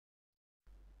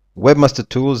Webmaster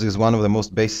Tools is one of the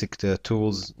most basic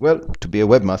tools, well, to be a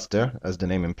webmaster, as the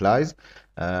name implies.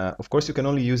 Of course, you can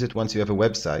only use it once you have a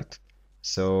website.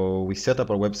 So we set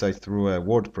up our website through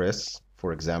WordPress,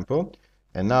 for example,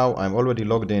 and now I'm already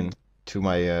logged in to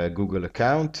my Google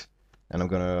account, and I'm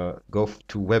going to go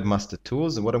to Webmaster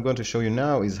Tools. And what I'm going to show you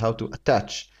now is how to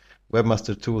attach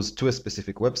Webmaster Tools to a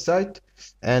specific website,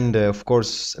 and of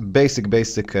course, basic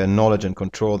knowledge and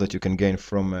control that you can gain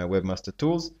from Webmaster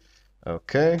Tools.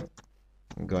 Okay,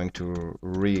 I'm going to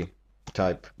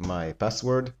retype my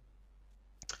password.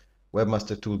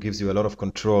 Webmaster tool gives you a lot of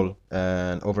control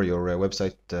over your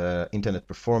website internet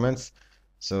performance.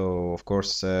 So of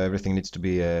course everything needs to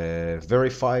be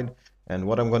verified. And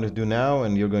what I'm going to do now,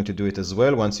 and you're going to do it as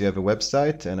well once you have a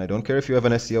website, and I don't care if you have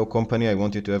an SEO company, I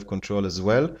want you to have control as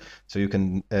well, so you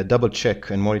can double check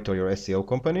and monitor your SEO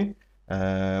company.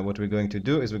 What we're going to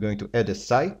do is we're going to add a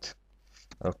site.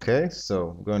 Okay,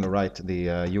 so I'm going to write the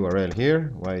URL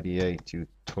here,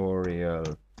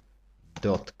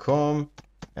 ydatutorial.com,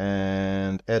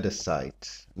 and add a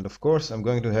site. And of course, I'm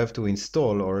going to have to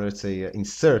install, or let's say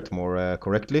insert more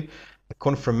correctly, a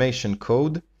confirmation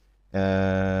code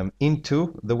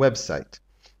into the website.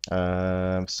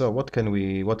 So what can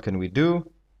we do?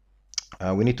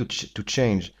 We need to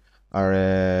change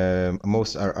our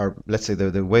let's say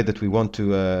the way that we want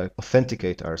to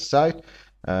authenticate our site.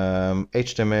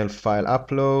 HTML file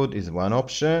upload is one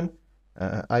option.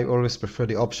 I always prefer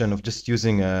the option of just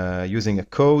using a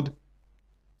code,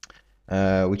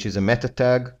 which is a meta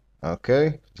tag.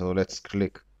 Okay, so let's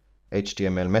click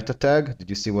HTML meta tag.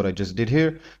 Did you see what I just did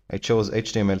here? I chose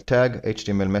HTML tag,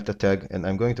 HTML meta tag, and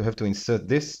I'm going to have to insert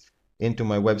this into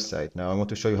my website. Now I want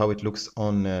to show you how it looks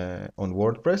on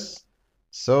WordPress.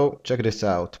 So check this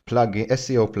out.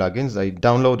 SEO plugins. I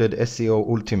downloaded SEO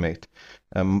Ultimate.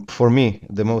 For me,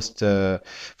 the most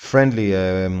friendly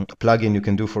plugin you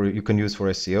can use for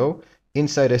SEO.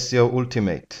 Inside SEO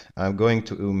Ultimate, I'm going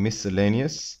to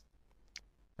miscellaneous,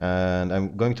 and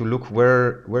I'm going to look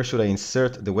where should I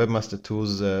insert the Webmaster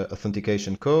Tools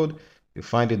authentication code. You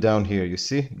find it down here. You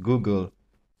see Google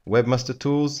Webmaster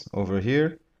Tools over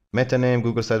here. Meta name,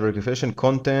 Google Site Verification,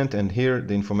 content, and here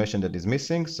the information that is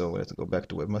missing. So let's go back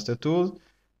to Webmaster Tools,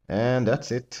 and that's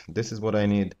it. This is what I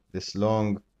need. This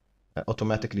long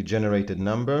automatically generated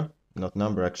number, not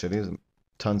number actually,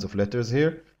 tons of letters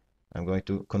here. I'm going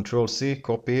to Control C,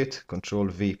 copy it, Control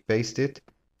V, paste it,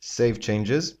 save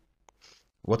changes.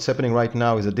 What's happening right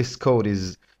now is that this code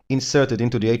is inserted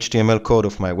into the HTML code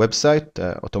of my website,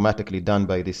 automatically done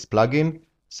by this plugin.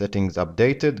 Settings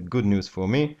updated. Good news for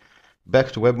me.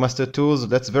 Back to Webmaster Tools,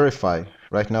 let's verify.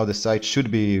 Right now the site should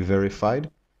be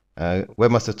verified.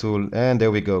 Webmaster Tool, and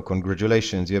there we go.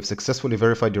 Congratulations, you have successfully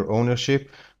verified your ownership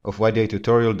of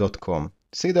ydatutorial.com.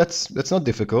 See, that's not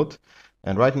difficult.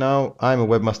 And right now I'm a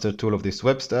Webmaster Tool of this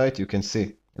website. You can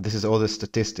see this is all the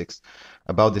statistics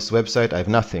about this website. I have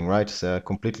nothing, right? It's a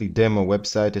completely demo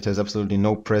website. It has absolutely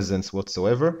no presence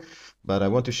whatsoever. But I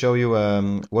want to show you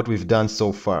what we've done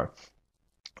so far.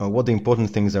 What the important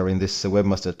things are in this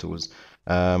Webmaster Tools.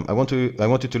 I want you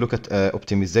to look at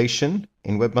optimization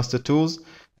in Webmaster Tools,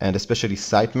 and especially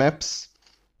sitemaps.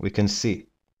 We can see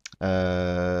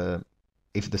if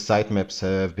the sitemaps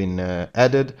have been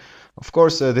added. Of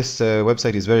course, this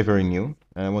website is very new.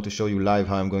 I want to show you live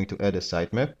how I'm going to add a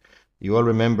sitemap. You all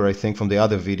remember, I think, from the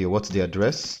other video, what's the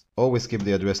address? Always keep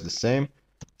the address the same,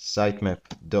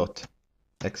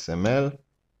 sitemap.xml.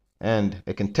 And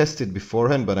I can test it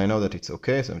beforehand, but I know that it's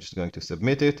okay, so I'm just going to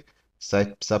submit it.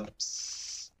 Sitemap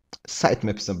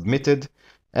submitted.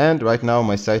 And right now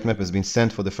my sitemap has been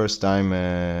sent for the first time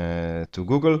to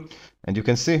Google. And you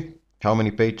can see how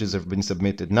many pages have been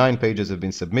submitted. 9 pages have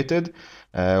been submitted,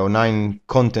 or 9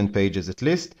 content pages at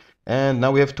least. And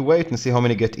now we have to wait and see how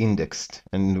many get indexed.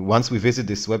 And once we visit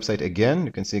this website again,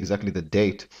 you can see exactly the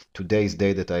date, today's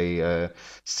date that I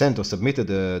sent or submitted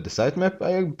the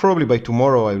sitemap. Probably by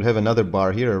tomorrow I will have another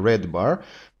bar here, a red bar,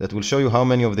 that will show you how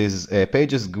many of these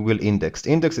pages Google indexed.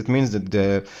 Indexed, it means that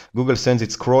Google sends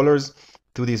its crawlers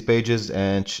to these pages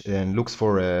and looks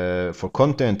for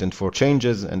content and for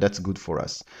changes, and that's good for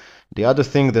us. The other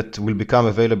thing that will become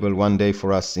available one day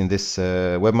for us in this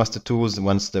Webmaster Tools,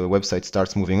 once the website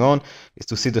starts moving on, is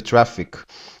to see the traffic,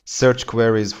 search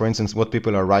queries, for instance, what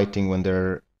people are writing when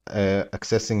they're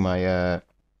accessing my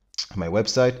my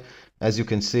website. As you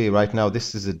can see right now,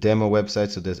 this is a demo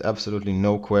website, so there's absolutely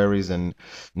no queries and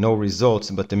no results.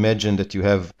 But imagine that you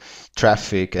have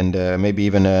traffic and maybe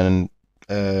even a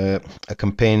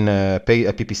campaign, a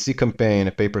PPC campaign,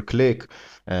 a pay-per-click.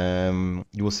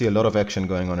 You will see a lot of action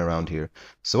going on around here.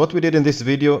 So what we did in this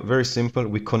video, very simple.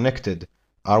 We connected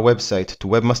our website to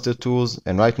Webmaster Tools,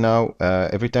 and right now,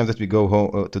 every time that we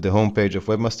go to the home page of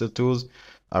Webmaster Tools,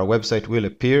 our website will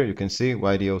appear. You can see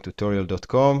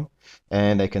ydotutorial.com,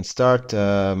 and I can start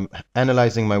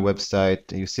analyzing my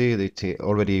website. You see that it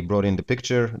already brought in the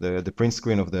picture, the print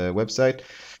screen of the website.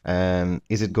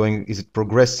 Is it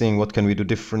progressing? What can we do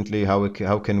differently?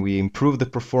 How can we improve the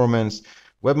performance?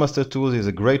 Webmaster Tools is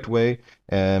a great way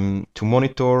to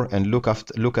monitor and look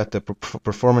at the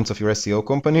performance of your SEO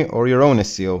company or your own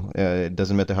SEO. It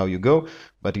doesn't matter how you go,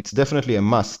 but it's definitely a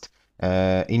must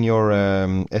in your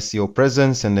SEO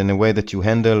presence and in the way that you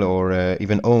handle or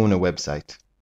even own a website.